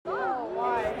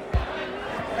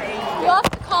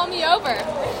call me over.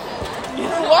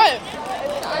 For what?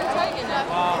 I'm taking it.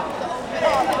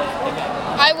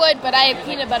 I would, but I have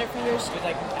peanut butter fingers.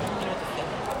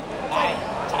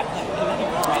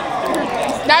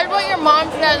 That's what your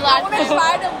mom said last time.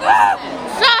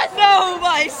 Sus! No,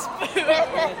 my spoon.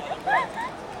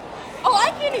 Oh,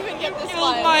 I can't even get this Killed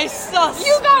one. my sus.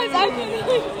 You guys, I can't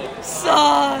even.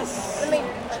 Sus.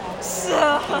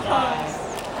 Sus.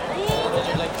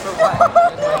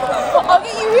 I'll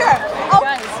get you here.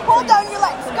 Hold down your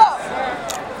legs. Go.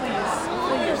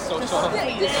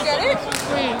 Did you get it?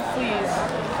 Please.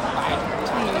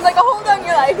 It's like a hold down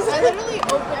your legs. I literally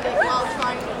opened it while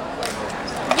trying to.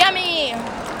 Yummy!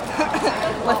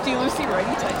 Lefty Lucy,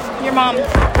 righty tighty. Your mom.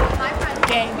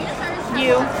 Okay.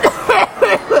 You.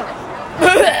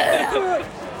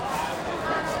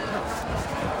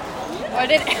 Why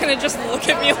did Anna just look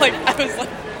at me like I was like...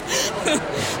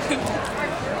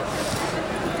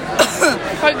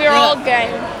 Because they're all gay.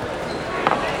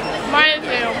 Mine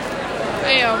too.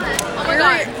 Damn. Oh my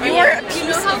god. You are a You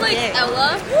know how like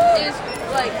Ella is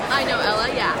like I know Ella,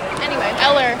 yeah. Anyway,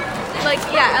 Eller. like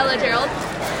yeah, Ella Gerald.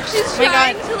 She's my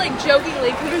trying to like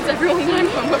jokingly convince everyone I'm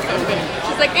homophobic.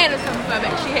 She's like Anna's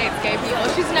homophobic. She hates gay people.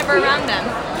 She's never around them.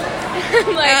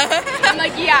 I'm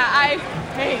like, yeah, I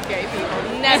hate gay people.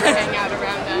 Never hang out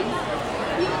around them.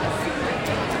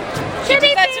 She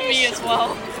did that to me as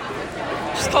well.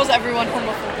 Just calls everyone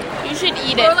homophobic. You should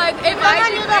eat Or it. like if I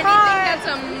do anything that's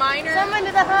a minor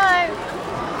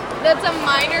that's a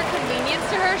minor convenience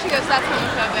to her, she goes, that's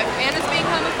homophobic. Anna's being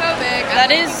homophobic. That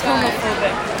is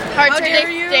homophobic. Hard How to dare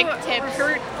you dick tips.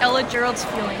 hurt Ella Gerald's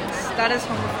feelings? That is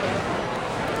homophobic.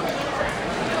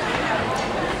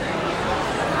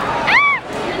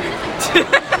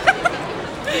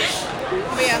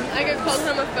 But yeah, I get called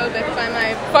homophobic by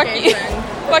my Fuck gay you. friend.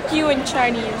 Fuck you in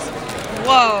Chinese.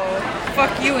 Whoa.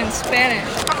 Fuck you in Spanish.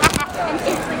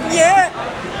 Yeah.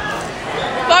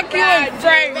 Fuck you in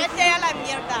French. Vete a la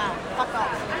mierda. Fuck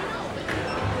off.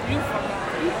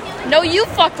 No, you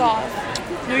fuck off.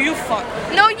 No, you fuck.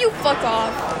 No, you fuck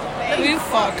off. No, you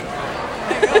fuck.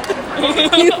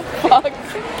 You fuck.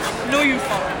 No, you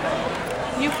fuck.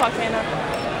 You fuck, Hannah.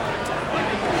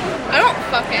 I don't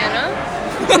fuck Anna.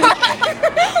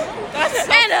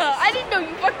 Hannah, I didn't know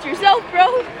you fucked yourself,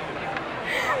 bro.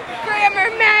 Grammar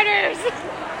matters.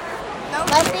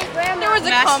 There was a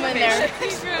comma in there.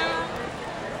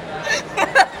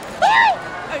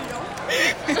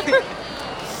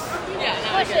 Yeah,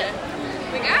 now I get it.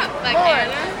 Like, like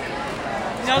Anna.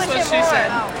 That's what she said.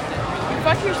 You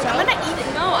fuck yourself?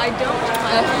 No, I don't.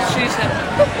 That's what she said.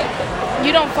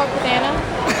 You don't fuck with Anna?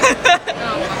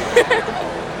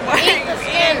 Why are you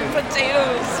eating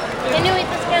potatoes? Can you eat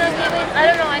the skin of kiwi? I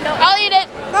don't know, I know. I'll eat it.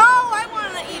 No, I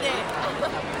want to eat it.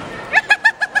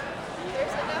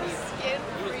 There's enough skin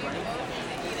for you both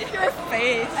to eat it. Your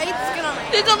face. I eat skin on my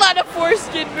There's a lot of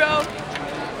foreskin, bro.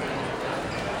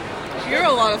 You're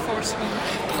a lot of foreskin.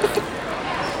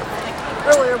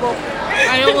 relatable.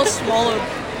 I almost swallowed.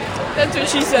 That's what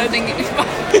she said. I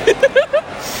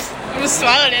was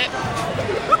swallowing it.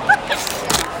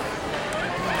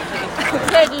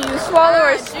 Said, do you swallow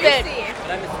or spit? Juicy.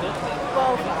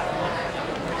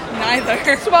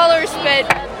 Neither. Swallow or spit?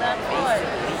 That's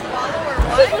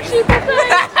what she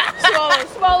said. Swallow.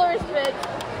 Swallow or spit?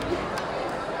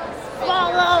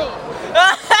 Swallow.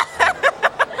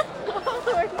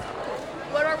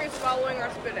 What are we swallowing or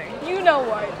spitting? You know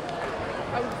what?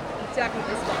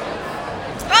 Definitely swallow.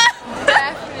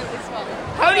 Definitely swallow.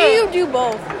 How do you do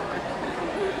both?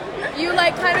 You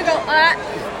like kind of go,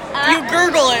 You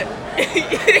gurgle it. you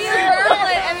gurgle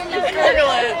it and then you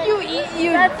Gurgle it. You eat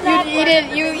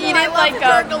it like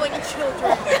Gargling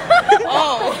children.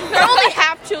 Oh, they're only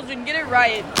half children. Get it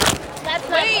right. That's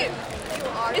wait.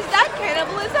 Is that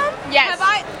cannibalism? Yes. Have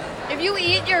I? If you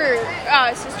eat your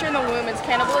sister in the womb, it's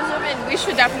cannibalism, and we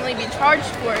should definitely be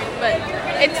charged for it. But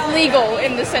it's legal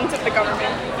in the sense of the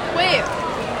government. Wait.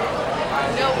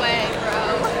 No way,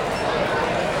 bro.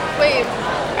 Wait.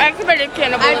 I've committed I've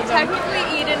cannibalism. technically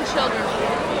eaten children.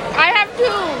 I have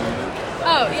too.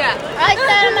 Oh yeah. I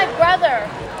said to my brother.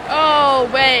 Oh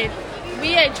wait,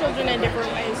 we ate children in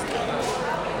different ways.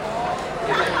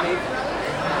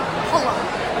 Hold on.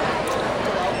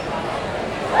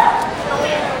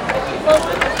 What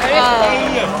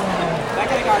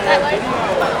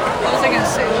was I gonna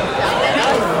say?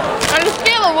 On a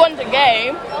scale of 1 to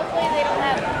gay. Hopefully they don't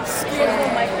have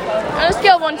microphone. On a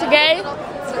scale of 1 to gay.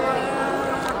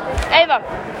 Ava,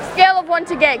 scale of 1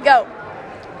 to gay, go.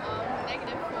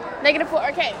 -4.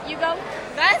 Okay, you go.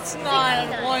 That's not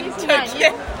one to 69.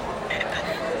 get.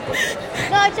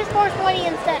 No, it's just 420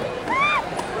 instead.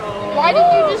 Why did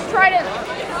you just try to?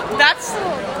 That's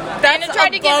Anna tried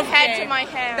to give above head gay. to my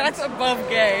hand. That's above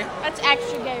gay. That's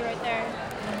extra gay right there.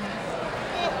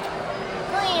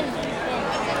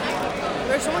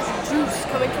 There's so much juice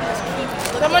coming from this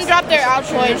key. Someone dropped their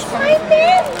Altoids.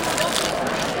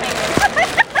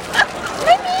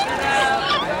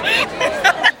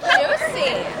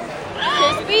 Juicy.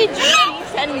 Crispy,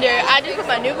 juicy, tender. I just put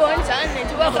my newborn son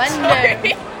into a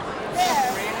blender.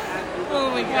 Oh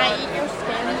my Can I god. eat your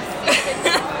skin?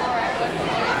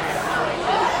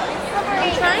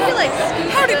 I'm trying to like scoop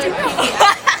How did you know?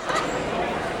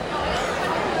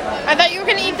 I thought you were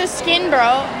gonna eat the skin,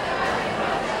 bro.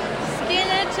 skin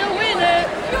it to win it.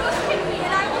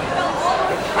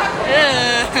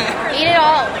 Eat it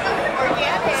all.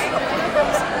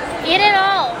 Eat it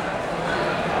all.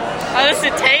 How does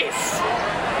it taste?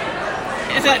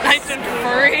 Is it nice and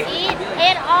furry? Eat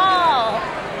it all.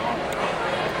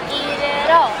 Eat it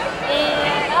all. Eat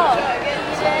it all.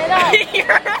 Eat it all.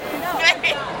 Your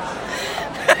face.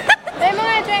 Remember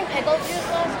when I drank pickle juice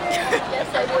last year? Yes,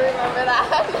 I do remember that.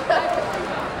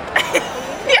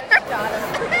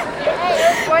 Hey,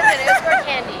 it was worth it. It was for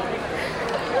candy.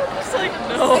 It's like,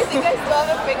 no.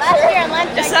 Last year in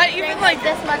lunch, Is that even like,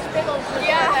 this much pickle juice.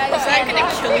 Yeah. is that gonna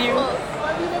kill you?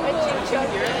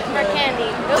 For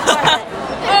candy. It was worth it.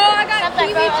 Oh, I got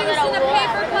Something kiwi for a juice little in a water.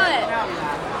 paper cut.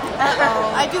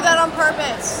 I do that on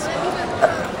purpose.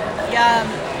 Yeah.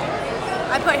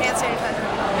 I put hand sanitizer.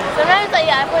 Sometimes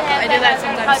I put hand I do that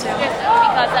sanitizer sometimes too. just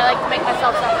because I like to make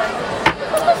myself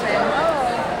suffer.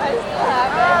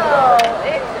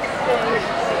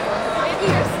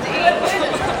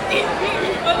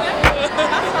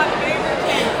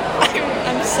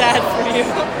 I'm sad for you.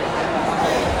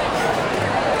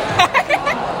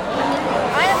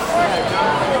 I am forced to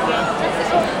play the game.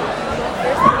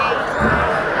 There's a game.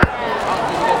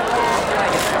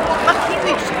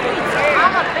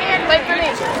 I'm a fan. Wait for me.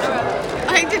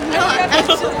 I did not.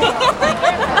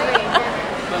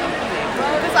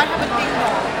 Because I have a thing.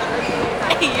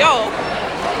 Hey, yo.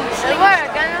 We're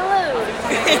gonna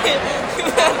lose.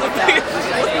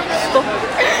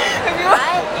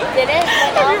 I didn't.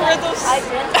 Have you read those I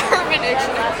didn't. Urban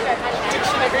Dictionary?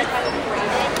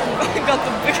 I got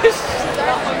the biggest.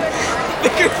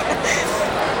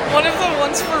 One of the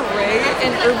ones for Ray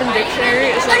in Urban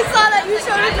Dictionary is like. I saw that you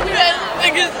showed it to me.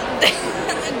 Biggest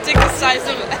dick the size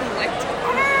of an like.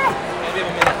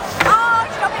 Oh,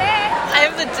 stop it. I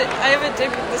have a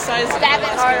dick the size of Stab it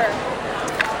Alaska. harder.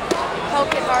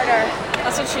 Poke it harder.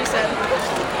 That's what she said.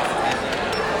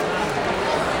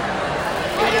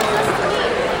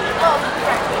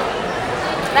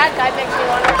 That guy makes me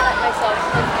want to cut myself.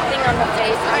 The thing on the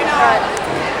face. I know.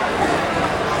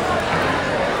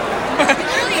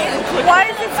 Why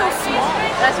is it so small?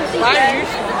 That's what she Why said. are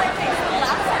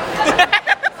you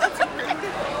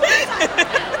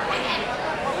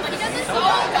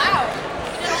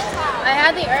I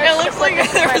had the urge It to looks put like this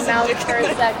in there my was a mouth dick for a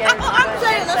in it. second. I'm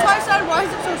saying, that's why I said, why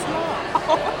is it so small?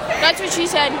 That's what she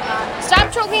said.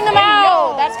 Stop choking them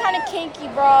out. That's kind of kinky,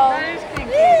 bro.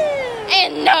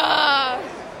 And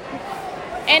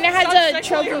Anna has a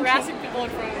choking. harassing people in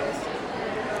front of us.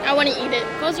 I want to eat it.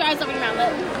 Close your eyes, open your mouth.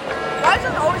 Why does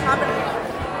it always happen?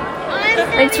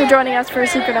 Thanks for joining us for a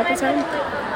secret episode.